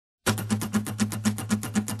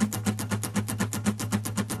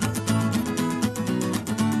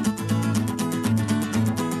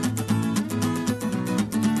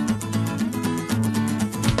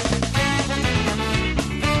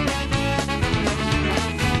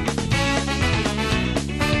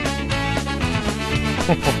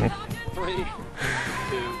3, 2,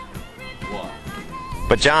 1.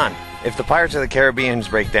 But John, if the Pirates of the Caribbean's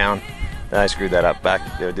break down, then I screwed that up.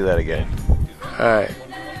 Back, do that again. Alright.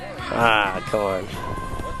 Come on.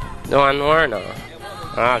 No more? No.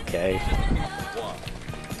 Okay.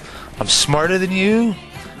 I'm smarter than you.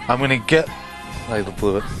 I'm gonna get. I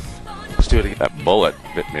blew it. Let's do it again. That bullet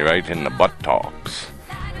bit me right in the buttocks.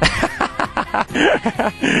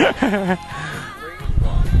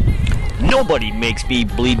 Nobody makes me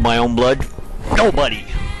bleed my own blood. Nobody.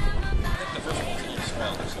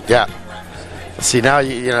 Yeah. See, now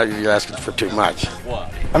you're asking for too much.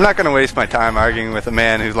 I'm not going to waste my time arguing with a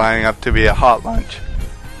man who's lining up to be a hot lunch.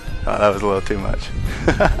 Oh, that was a little too much.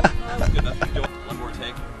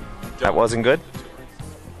 That wasn't good?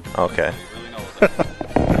 Okay.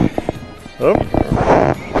 Oh.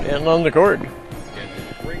 And on the cord.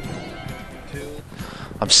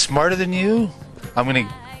 I'm smarter than you. I'm gonna.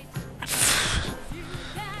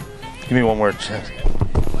 Give me one more chance.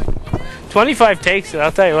 25 takes, and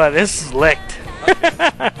I'll tell you what, this is licked.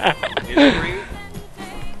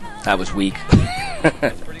 That was weak.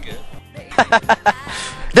 That's pretty good.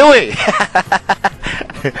 Do it!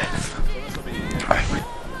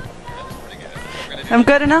 I'm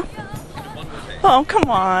good enough? Oh, come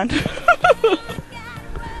on.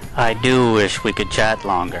 I do wish we could chat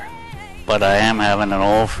longer, but I am having an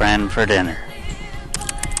old friend for dinner.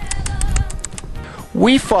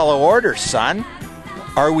 We follow orders, son.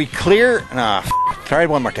 Are we clear? No, try it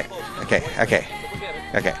one more time. Okay.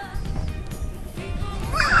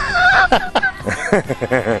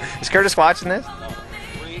 Is Curtis watching this?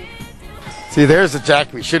 See, there's the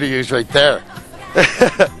jack we should have used right there.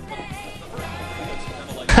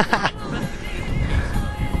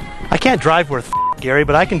 I can't drive worth Gary,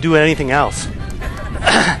 but I can do anything else.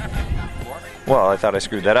 Well, I thought I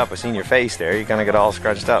screwed that up. I seen your face there. You kind of got all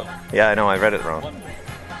scrunched up. Yeah, I know. I read it wrong.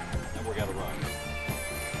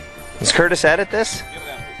 Is Curtis edit this?